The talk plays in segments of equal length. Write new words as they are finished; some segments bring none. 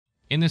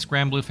In this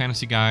Granblue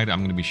Fantasy Guide,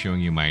 I'm going to be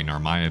showing you my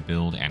Narmaya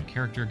build and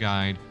character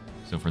guide,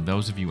 so for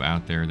those of you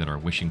out there that are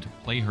wishing to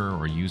play her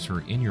or use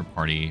her in your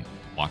party,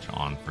 watch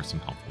on for some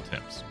helpful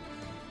tips.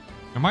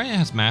 Narmaya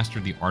has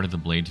mastered the art of the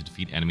blade to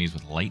defeat enemies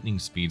with lightning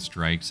speed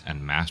strikes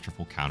and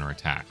masterful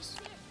counterattacks.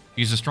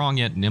 She's a strong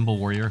yet nimble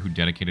warrior who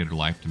dedicated her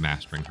life to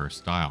mastering her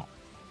style.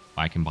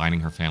 By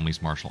combining her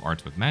family's martial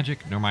arts with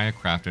magic, Narmaya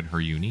crafted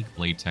her unique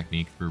blade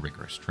technique through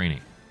rigorous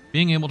training.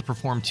 Being able to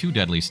perform two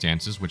deadly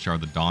stances, which are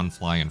the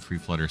Dawnfly and Free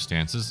Flutter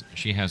stances,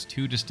 she has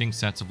two distinct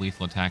sets of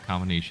lethal attack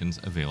combinations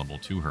available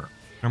to her.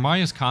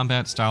 Narmaya's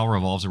combat style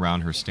revolves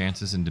around her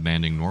stances and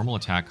demanding normal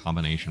attack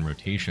combination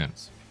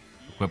rotations.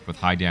 Equipped with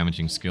high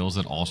damaging skills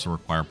that also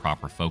require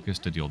proper focus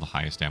to deal the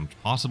highest damage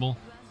possible,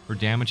 her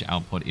damage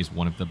output is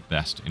one of the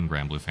best in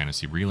Granblue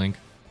Fantasy Relink,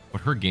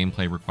 but her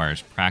gameplay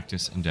requires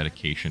practice and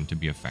dedication to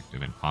be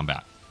effective in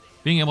combat.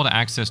 Being able to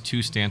access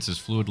two stances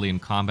fluidly in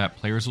combat,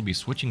 players will be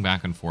switching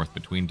back and forth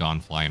between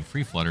Dawnfly and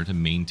Free Flutter to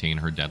maintain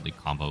her deadly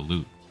combo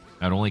loop.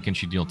 Not only can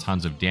she deal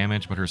tons of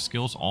damage, but her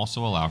skills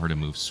also allow her to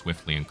move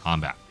swiftly in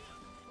combat.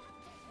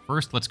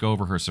 First, let's go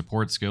over her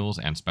support skills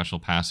and special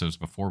passives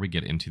before we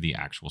get into the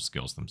actual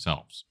skills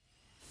themselves.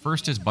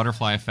 First is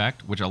Butterfly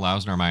Effect, which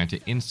allows Narmaya to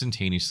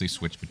instantaneously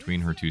switch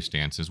between her two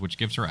stances, which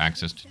gives her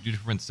access to two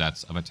different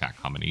sets of attack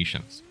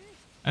combinations.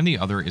 And the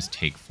other is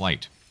Take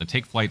Flight. The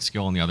Take Flight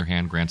skill, on the other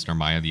hand, grants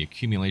Narmaya the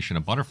accumulation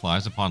of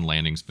butterflies upon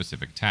landing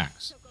specific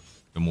attacks.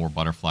 The more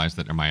butterflies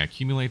that Narmaya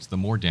accumulates, the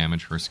more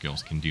damage her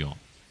skills can deal.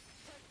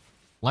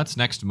 Let's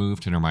next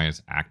move to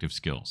Narmaya's active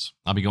skills.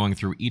 I'll be going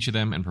through each of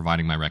them and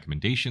providing my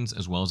recommendations,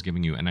 as well as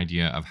giving you an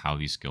idea of how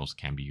these skills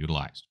can be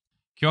utilized.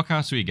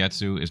 Kyoka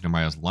Suigetsu is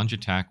Narmaya's lunge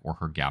attack or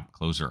her gap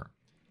closer,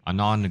 a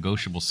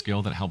non-negotiable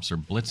skill that helps her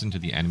blitz into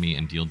the enemy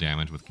and deal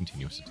damage with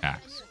continuous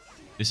attacks.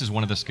 This is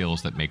one of the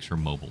skills that makes her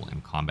mobile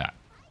in combat.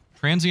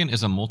 Transient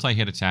is a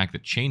multi-hit attack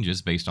that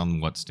changes based on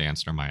what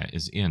stance Narmaya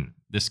is in.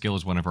 This skill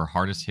is one of her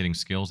hardest hitting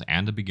skills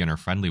and a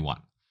beginner-friendly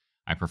one.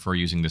 I prefer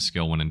using this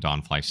skill when in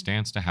Dawnfly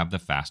stance to have the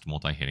fast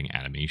multi-hitting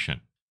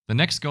animation. The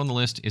next skill on the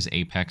list is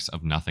Apex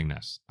of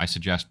Nothingness. I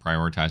suggest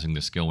prioritizing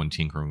this skill when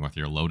tinkering with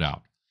your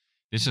loadout.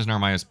 This is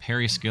Narmaya's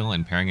parry skill,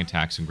 and parrying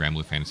attacks in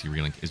Granblue Fantasy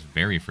Relink is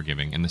very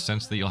forgiving in the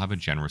sense that you'll have a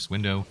generous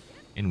window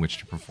in which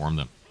to perform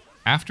them.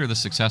 After the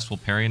successful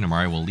parry,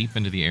 Narmaya will leap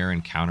into the air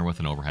and counter with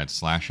an overhead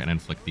slash and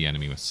inflict the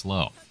enemy with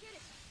slow.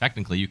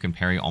 Technically, you can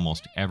parry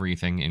almost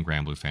everything in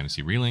Granblue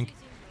Fantasy Relink,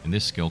 and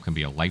this skill can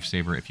be a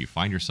lifesaver if you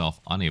find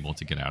yourself unable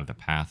to get out of the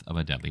path of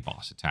a deadly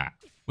boss attack.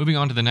 Moving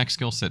on to the next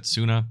skill,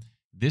 Setsuna.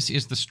 This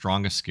is the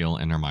strongest skill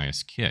in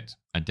Narmaya's kit,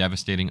 a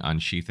devastating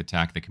unsheath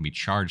attack that can be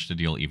charged to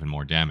deal even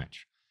more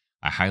damage.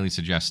 I highly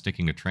suggest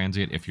sticking to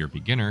Transient if you're a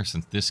beginner,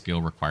 since this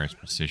skill requires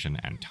precision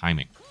and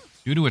timing.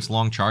 Due to its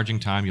long charging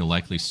time, you'll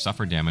likely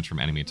suffer damage from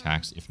enemy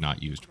attacks if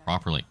not used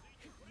properly.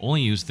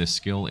 Only use this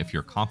skill if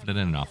you're confident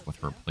enough with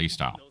her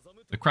playstyle.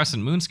 The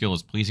Crescent Moon skill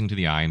is pleasing to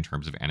the eye in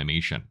terms of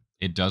animation.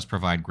 It does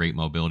provide great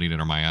mobility to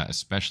Narmaya,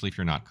 especially if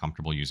you're not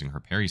comfortable using her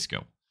parry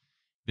skill.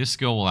 This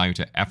skill will allow you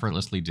to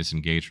effortlessly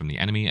disengage from the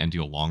enemy and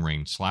deal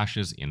long-range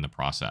slashes in the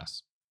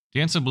process.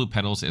 Dance of Blue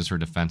Petals is her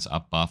defense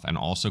up buff and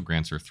also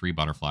grants her 3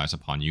 butterflies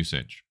upon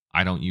usage.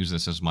 I don't use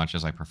this as much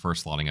as I prefer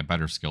slotting a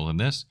better skill than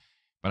this,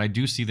 but I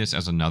do see this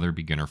as another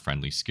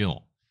beginner-friendly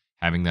skill.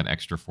 Having that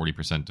extra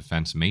 40%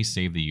 defense may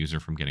save the user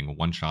from getting a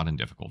one-shot in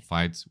difficult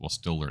fights while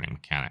still learning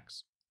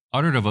mechanics.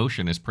 Utter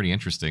Devotion is pretty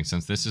interesting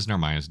since this is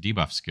Narmaya's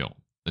debuff skill.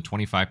 The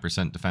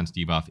 25% defense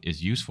debuff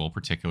is useful,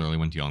 particularly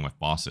when dealing with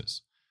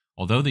bosses.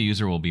 Although the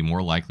user will be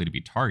more likely to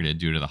be targeted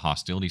due to the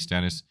hostility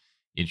status,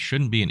 it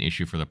shouldn't be an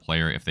issue for the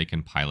player if they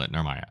can pilot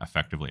Narmaya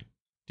effectively.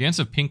 Dance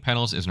of Pink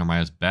Petals is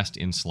Narmaya's best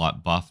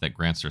in-slot buff that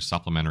grants her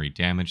supplementary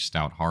damage,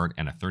 stout heart,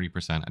 and a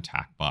 30%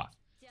 attack buff.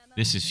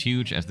 This is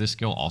huge as this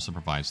skill also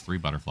provides 3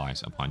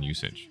 butterflies upon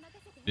usage.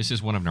 This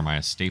is one of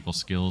Narmaya's staple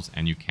skills,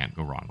 and you can't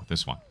go wrong with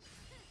this one.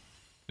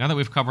 Now that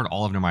we've covered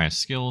all of Narmaya's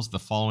skills, the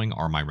following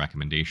are my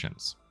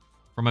recommendations.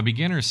 From a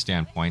beginner's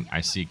standpoint,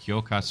 I see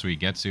Kyoka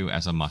Suigetsu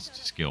as a must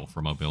skill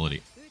for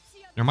mobility.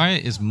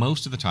 Narmaya is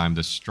most of the time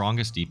the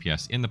strongest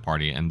DPS in the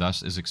party and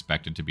thus is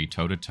expected to be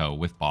toe-to-toe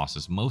with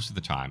bosses most of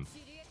the time,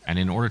 and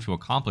in order to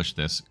accomplish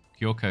this,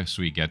 Kyoka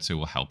Suigetsu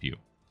will help you.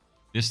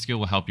 This skill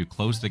will help you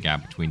close the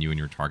gap between you and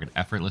your target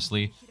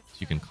effortlessly, so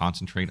you can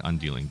concentrate on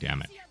dealing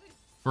damage.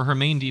 For her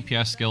main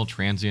DPS skill,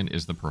 Transient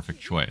is the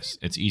perfect choice.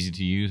 It's easy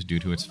to use due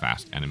to its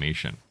fast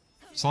animation.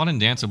 Slot in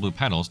Dance of Blue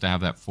Petals to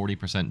have that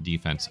 40%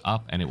 defense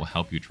up, and it will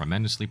help you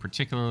tremendously,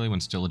 particularly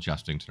when still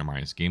adjusting to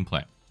Narmaya's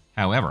gameplay.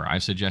 However, I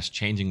suggest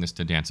changing this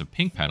to Dance of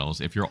Pink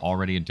Petals if you're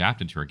already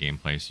adapted to her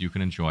gameplay so you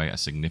can enjoy a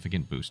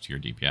significant boost to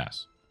your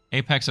DPS.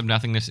 Apex of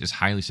Nothingness is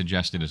highly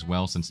suggested as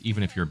well, since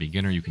even if you're a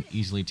beginner, you can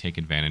easily take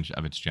advantage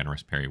of its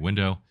generous parry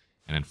window,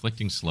 and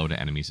inflicting slow to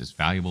enemies is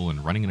valuable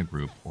when running in a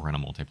group or in a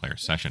multiplayer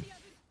session.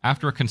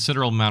 After a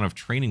considerable amount of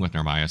training with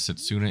Narmaya,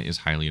 Setsuna is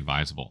highly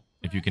advisable.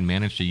 If you can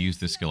manage to use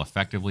this skill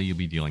effectively, you'll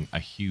be dealing a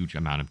huge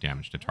amount of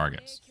damage to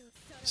targets.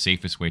 The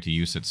safest way to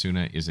use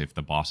Setsuna is if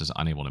the boss is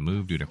unable to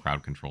move due to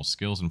crowd control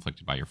skills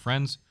inflicted by your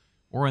friends,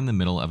 or in the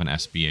middle of an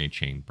SBA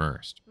chain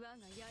burst.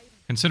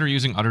 Consider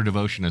using Utter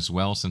Devotion as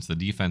well, since the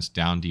defense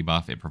down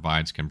debuff it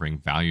provides can bring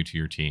value to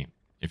your team.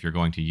 If you're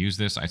going to use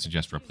this, I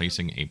suggest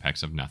replacing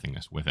Apex of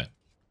Nothingness with it.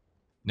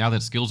 Now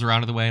that skills are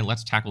out of the way,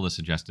 let's tackle the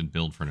suggested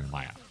build for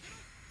Narmaya.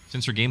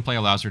 Since her gameplay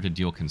allows her to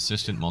deal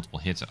consistent multiple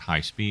hits at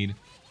high speed,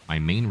 my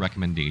main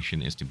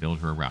recommendation is to build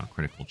her around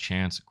critical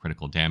chance,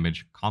 critical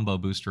damage, combo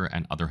booster,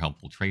 and other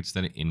helpful traits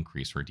that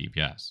increase her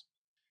DPS.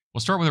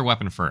 We'll start with her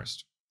weapon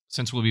first.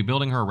 Since we'll be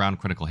building her around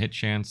critical hit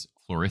chance,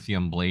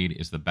 Floritium Blade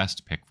is the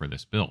best pick for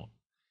this build.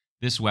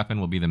 This weapon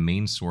will be the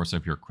main source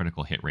of your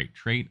critical hit rate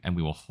trait, and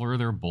we will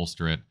further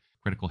bolster it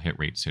critical hit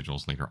rate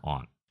sigils later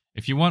on.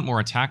 If you want more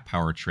attack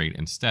power trait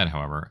instead,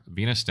 however,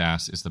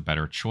 Venustas is the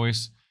better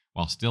choice,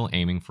 while still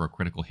aiming for a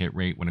critical hit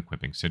rate when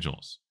equipping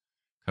sigils.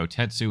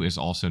 Kotetsu is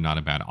also not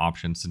a bad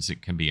option, since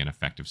it can be an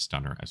effective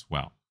stunner as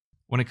well.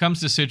 When it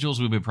comes to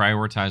sigils, we'll be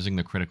prioritizing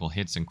the critical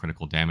hits and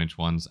critical damage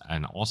ones,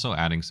 and also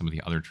adding some of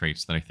the other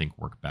traits that I think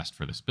work best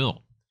for this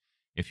build.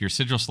 If your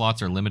sigil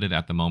slots are limited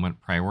at the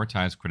moment,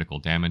 prioritize critical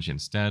damage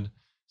instead,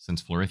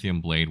 since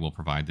Floritium Blade will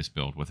provide this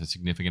build with a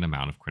significant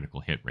amount of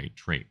critical hit rate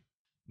trait.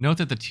 Note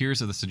that the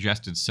tiers of the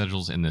suggested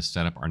sigils in this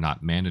setup are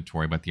not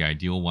mandatory, but the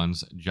ideal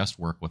ones just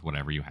work with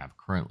whatever you have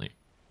currently.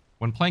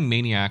 When playing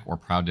Maniac or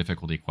Proud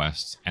difficulty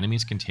quests,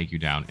 enemies can take you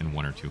down in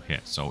 1 or 2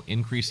 hits, so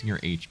increasing your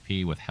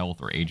HP with health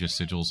or Aegis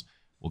sigils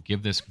will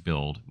give this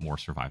build more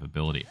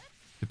survivability.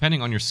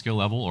 Depending on your skill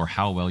level or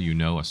how well you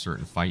know a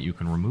certain fight, you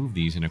can remove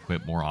these and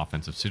equip more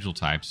offensive sigil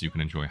types so you can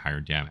enjoy higher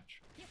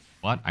damage.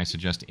 But I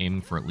suggest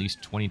aiming for at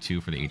least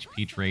 22 for the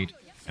HP trait,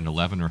 and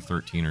 11 or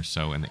 13 or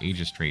so in the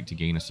Aegis trait to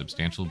gain a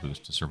substantial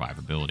boost to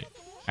survivability.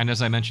 And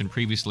as I mentioned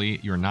previously,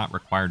 you're not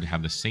required to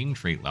have the same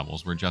trait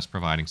levels, we're just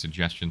providing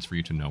suggestions for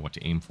you to know what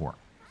to aim for.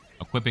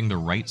 Equipping the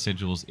right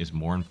sigils is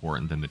more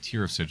important than the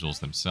tier of sigils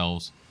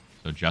themselves,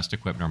 so just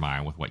equip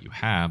Narmaya with what you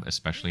have,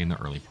 especially in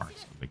the early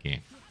parts of the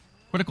game.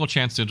 Critical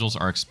chance sigils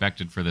are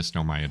expected for this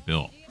Narmaya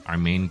build. Our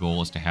main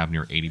goal is to have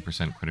near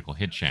 80% critical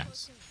hit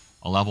chance.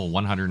 A level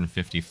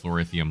 150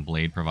 Floritium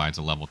Blade provides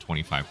a level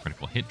 25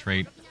 critical hit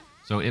trait,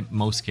 so in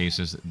most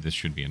cases this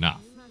should be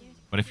enough.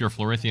 But if your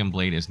Floritium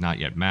Blade is not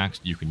yet maxed,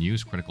 you can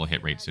use critical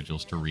hit rate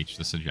sigils to reach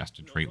the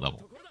suggested trait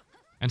level.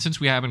 And since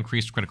we have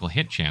increased critical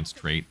hit chance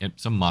trait,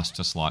 it's a must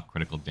to slot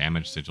critical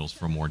damage sigils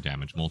for more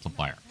damage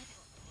multiplier.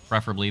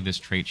 Preferably, this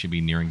trait should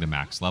be nearing the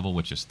max level,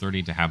 which is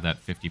 30, to have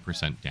that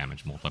 50%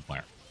 damage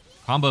multiplier.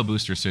 Combo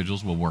booster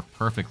sigils will work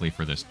perfectly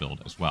for this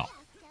build as well.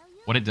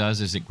 What it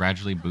does is it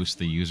gradually boosts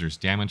the user's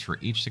damage for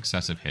each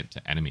successive hit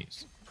to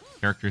enemies.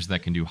 Characters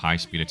that can do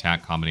high-speed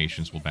attack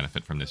combinations will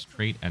benefit from this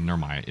trait, and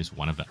Narmaya is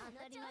one of them.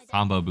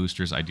 Combo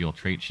Booster's ideal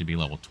trait should be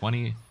level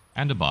 20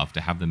 and above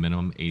to have the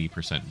minimum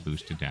 80%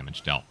 boost to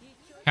damage dealt.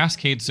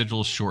 Cascade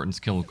Sigils shortens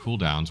kill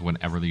cooldowns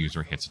whenever the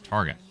user hits a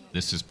target.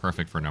 This is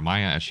perfect for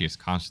Narmaya, as she is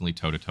constantly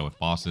toe-to-toe with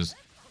bosses,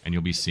 and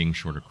you'll be seeing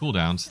shorter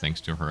cooldowns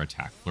thanks to her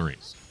attack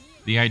flurries.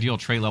 The ideal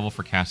trait level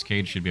for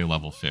Cascade should be a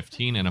level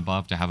 15 and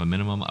above to have a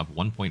minimum of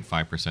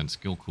 1.5%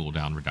 skill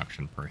cooldown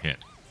reduction per hit.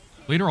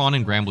 Later on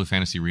in Granblue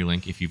Fantasy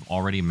Relink, if you've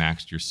already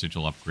maxed your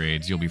sigil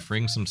upgrades, you'll be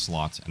freeing some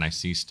slots, and I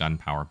see stun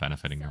power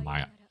benefiting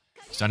Narmaya.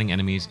 Stunning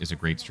enemies is a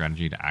great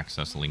strategy to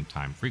access link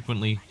time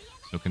frequently,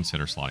 so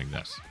consider slotting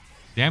this.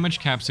 Damage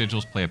cap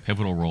sigils play a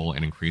pivotal role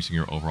in increasing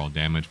your overall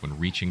damage when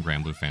reaching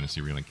Granblue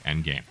Fantasy Relink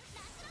endgame.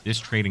 This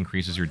trait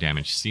increases your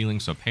damage ceiling,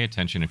 so pay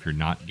attention if you're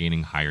not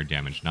gaining higher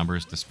damage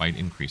numbers despite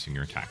increasing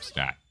your attack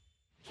stat.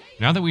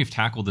 Now that we've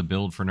tackled the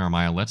build for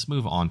Narmaya, let's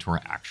move on to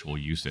her actual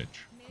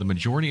usage. The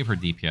majority of her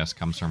DPS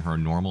comes from her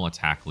normal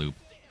attack loop,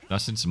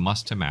 thus it's a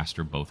must to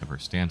master both of her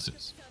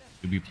stances.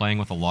 You'll be playing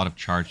with a lot of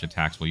charged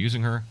attacks while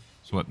using her,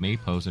 so it may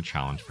pose a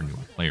challenge for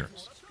newer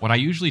players. What I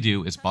usually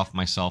do is buff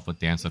myself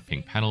with Dance of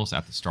Pink Petals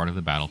at the start of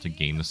the battle to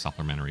gain the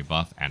supplementary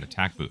buff and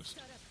attack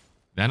boost.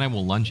 Then I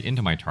will lunge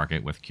into my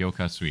target with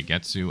Kyoka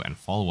Suigetsu and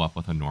follow up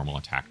with a normal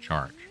attack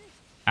charge.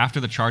 After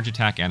the charge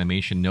attack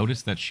animation,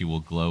 notice that she will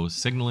glow,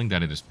 signaling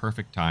that it is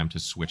perfect time to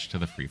switch to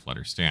the Free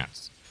Flutter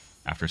stance.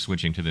 After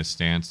switching to this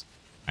stance,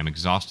 I'm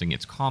exhausting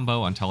its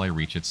combo until I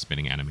reach its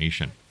spinning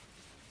animation.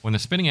 When the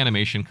spinning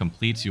animation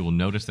completes, you will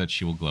notice that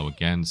she will glow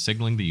again,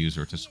 signaling the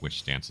user to switch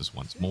stances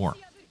once more.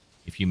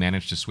 If you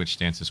manage to switch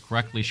stances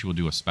correctly, she will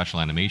do a special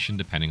animation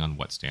depending on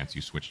what stance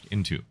you switched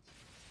into.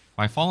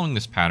 By following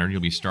this pattern,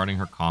 you'll be starting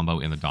her combo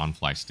in the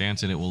Dawnfly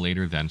stance, and it will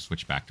later then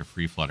switch back to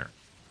Free Flutter.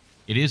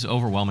 It is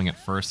overwhelming at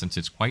first, since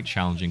it's quite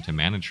challenging to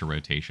manage her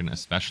rotation,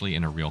 especially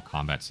in a real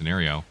combat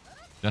scenario,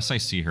 thus I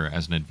see her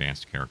as an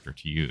advanced character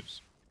to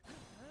use.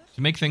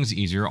 To make things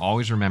easier,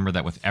 always remember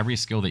that with every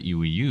skill that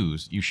you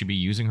use, you should be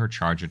using her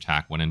charge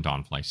attack when in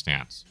Dawnfly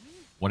stance.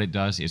 What it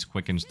does is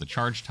quickens the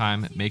charge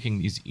time, making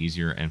these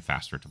easier and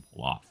faster to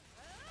pull off.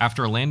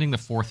 After landing the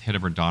 4th hit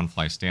of her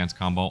Dawnfly stance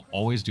combo,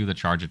 always do the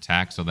charge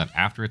attack so that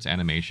after its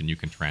animation you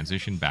can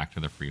transition back to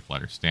the Free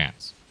Flutter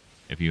stance.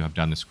 If you have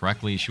done this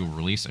correctly, she will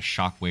release a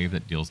shockwave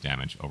that deals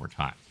damage over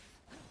time.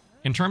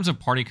 In terms of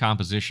party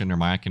composition,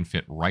 Narmaya can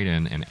fit right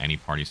in any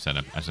party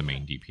setup as a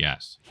main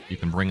DPS. You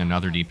can bring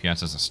another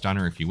DPS as a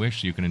stunner if you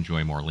wish, so you can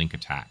enjoy more link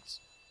attacks.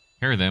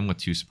 Pair them with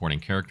 2 supporting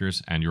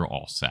characters and you're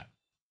all set.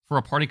 For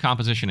a party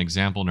composition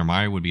example,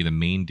 Narmaya would be the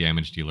main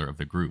damage dealer of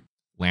the group.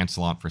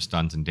 Lancelot for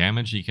stuns and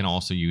damage. He can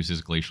also use his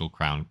Glacial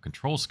Crown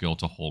control skill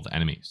to hold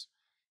enemies.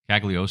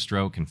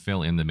 Cagliostro can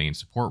fill in the main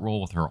support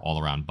role with her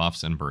all-around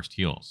buffs and burst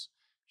heals.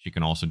 She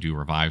can also do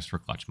revives for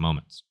clutch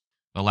moments.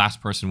 The last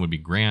person would be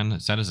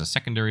Gran, set as a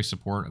secondary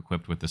support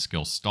equipped with the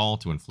skill Stall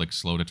to inflict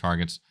slow to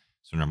targets,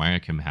 so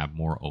Narmaya can have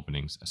more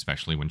openings,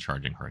 especially when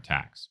charging her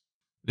attacks.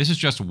 This is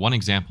just one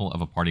example of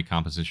a party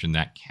composition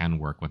that can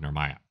work with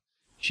Narmaya.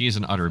 She is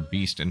an utter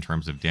beast in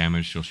terms of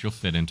damage, so she'll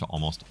fit into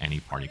almost any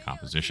party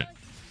composition.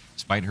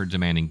 Despite her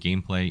demanding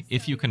gameplay,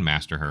 if you can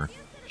master her,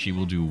 she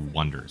will do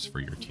wonders for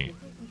your team.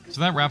 So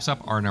that wraps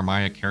up our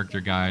Narmaya character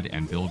guide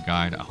and build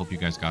guide. I hope you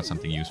guys got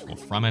something useful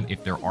from it.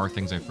 If there are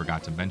things I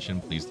forgot to mention,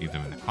 please leave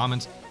them in the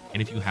comments.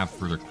 And if you have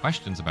further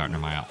questions about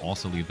Narmaya,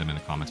 also leave them in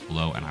the comments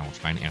below, and I will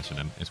try and answer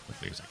them as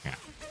quickly as I can.